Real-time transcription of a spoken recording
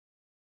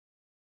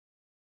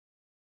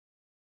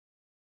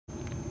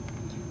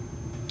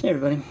Hey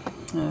everybody,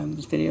 in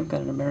this video I've got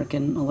an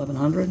American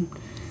 1100.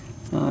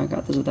 I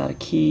got this without a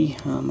key.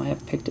 I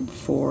have picked it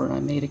before and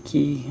I made a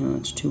key.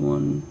 It's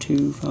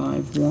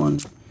 21251.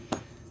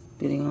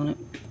 Bidding on it.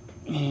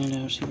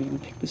 And see if we can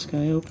pick this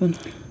guy open.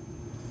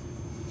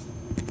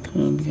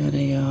 We got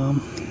a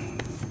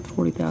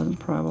 40,000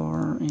 pry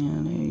bar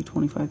and a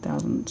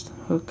 25,000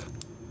 hook.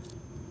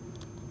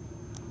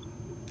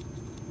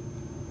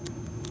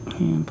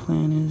 And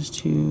plan is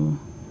to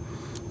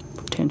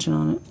put tension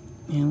on it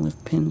and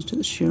lift pins to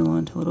the shear line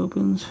until it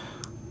opens.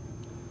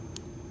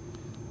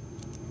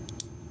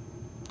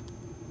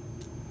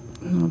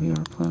 And that'll be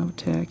our plan of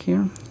attack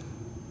here.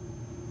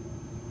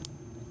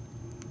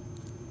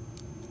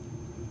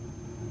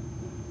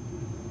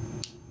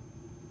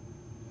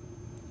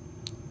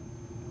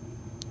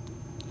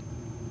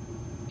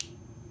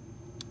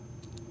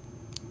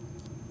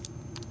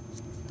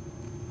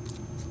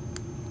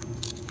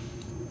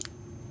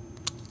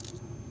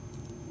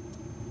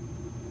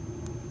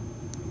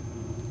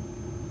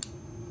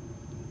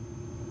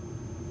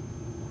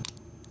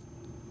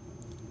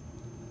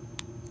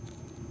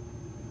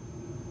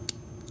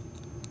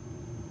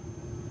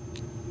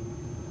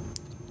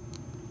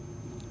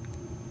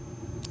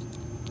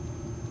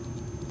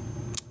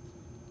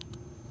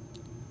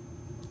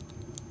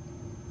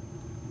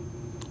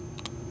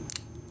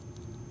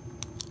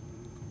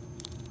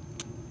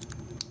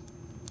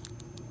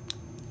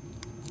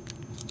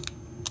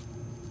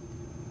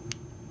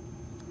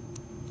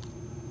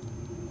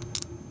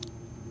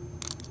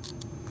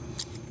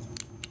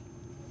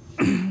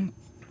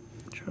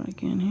 Try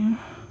again here.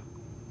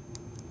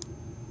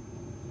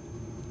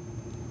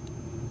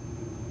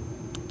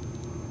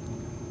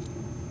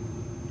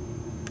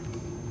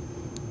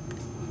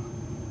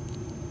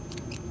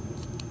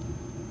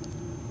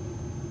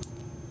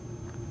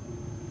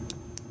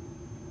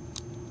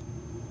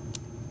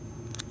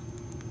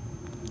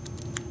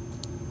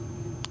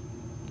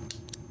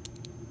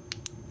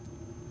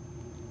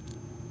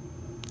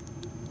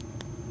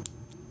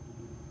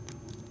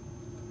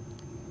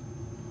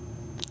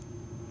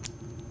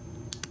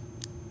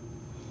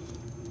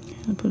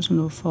 That puts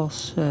into a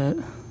false set.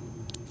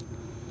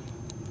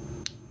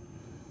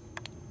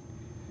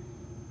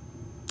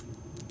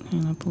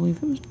 And I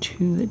believe it was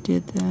 2 that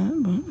did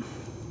that, but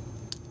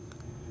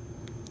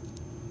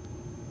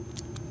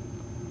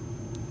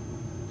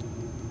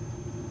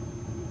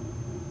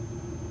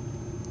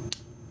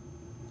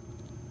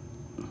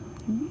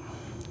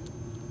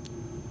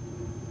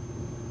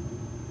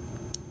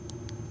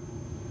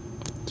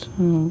so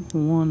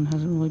 1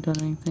 hasn't really done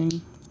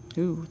anything.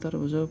 2 thought it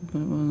was open, but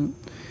it wasn't.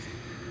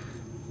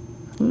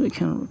 Really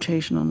kind of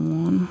rotation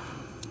on 1,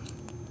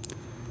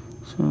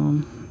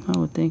 so I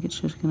would think it's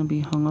just going to be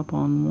hung up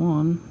on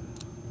 1,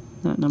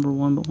 not number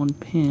 1 but 1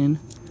 pin.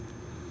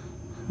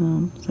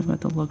 So I've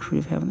got the luxury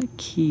of having a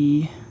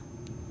key.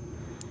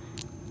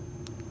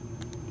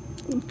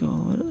 Go all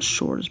the way to the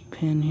shortest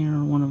pin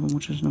here, one of them,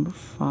 which is number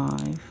 5,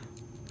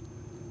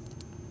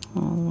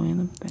 all the way in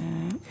the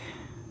back.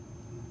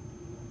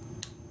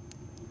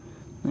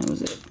 That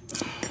was it.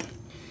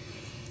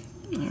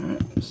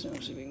 Alright, so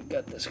let's see if we can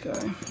gut this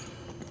guy.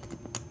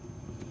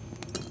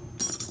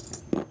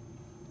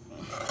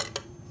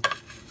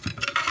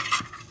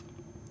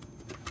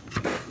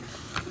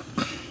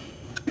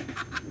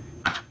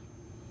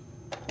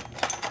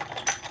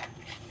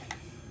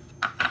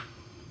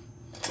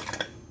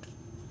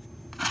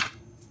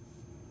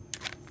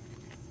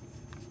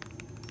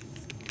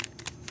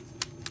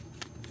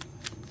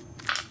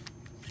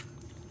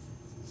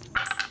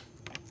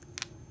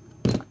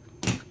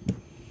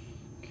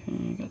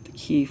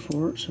 Key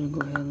for it, so we'll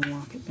go ahead and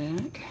lock it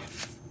back.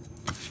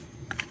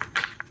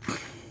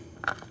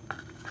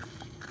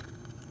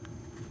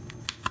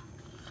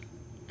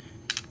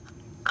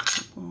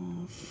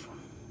 Off.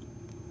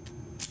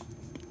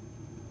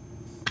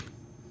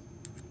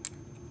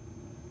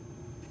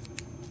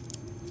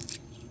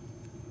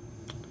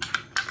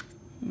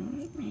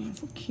 Alright, and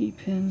for key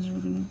pins,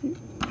 we're going to do.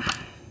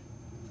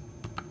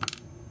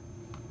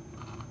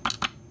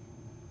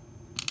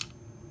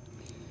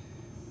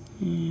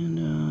 And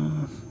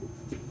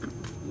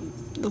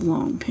the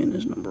long pin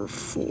is number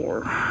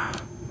 4.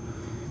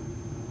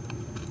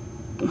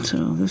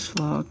 So this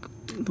lock,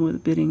 the way the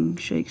bitting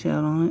shakes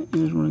out on it,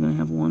 is we're going to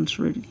have 1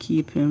 serrated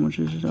key pin, which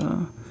is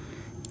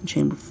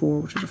chamber 4,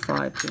 which is a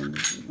 5 pin. The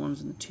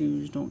 1s and the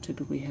 2s don't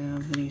typically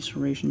have any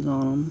serrations on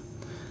them.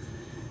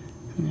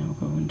 And now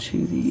we'll go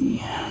into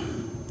the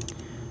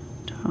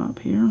top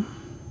here.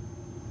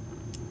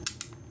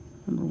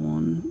 Number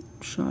 1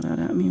 shot out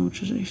at me,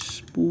 which is a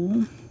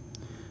spool.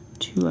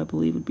 2, I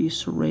believe, would be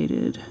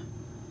serrated.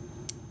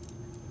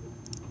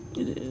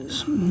 It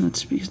is.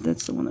 That's because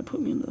that's the one that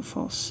put me into the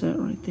false set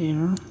right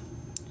there.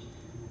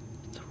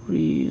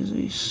 3 is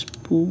a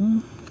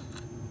spool.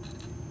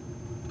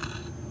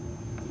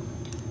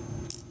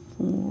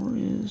 4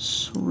 is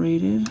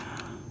serrated.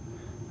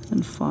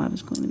 And 5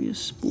 is going to be a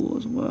spool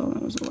as well.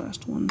 That was the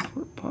last one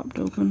before it popped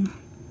open.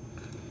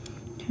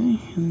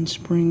 Okay, and then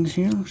springs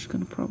here, which is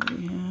going to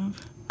probably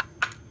have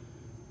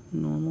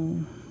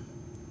normal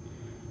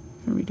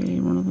everyday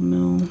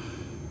run-of-the-mill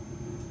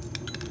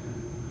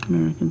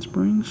American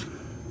springs.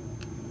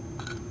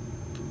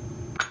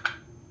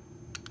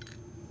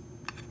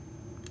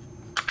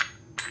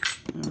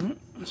 Alright,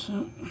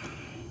 so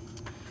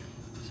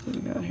what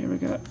we got here? We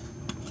got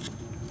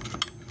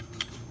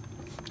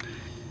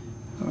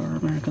our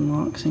American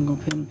lock single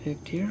pin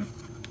picked here.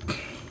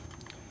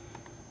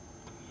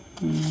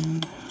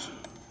 And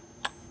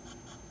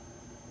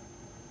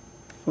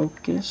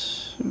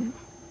focus. There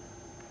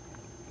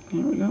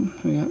we go.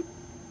 We got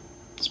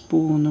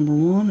spool number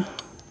 1.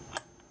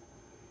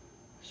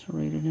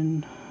 Serrated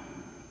in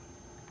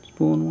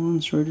spool in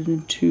 1, serrated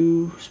in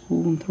 2,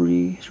 spool in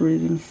 3,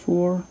 serrated in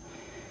 4,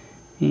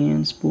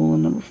 and spool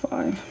in number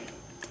 5.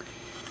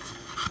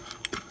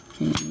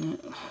 And that,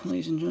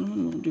 ladies and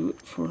gentlemen, will do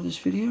it for this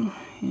video,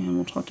 and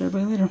we'll talk to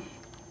everybody later.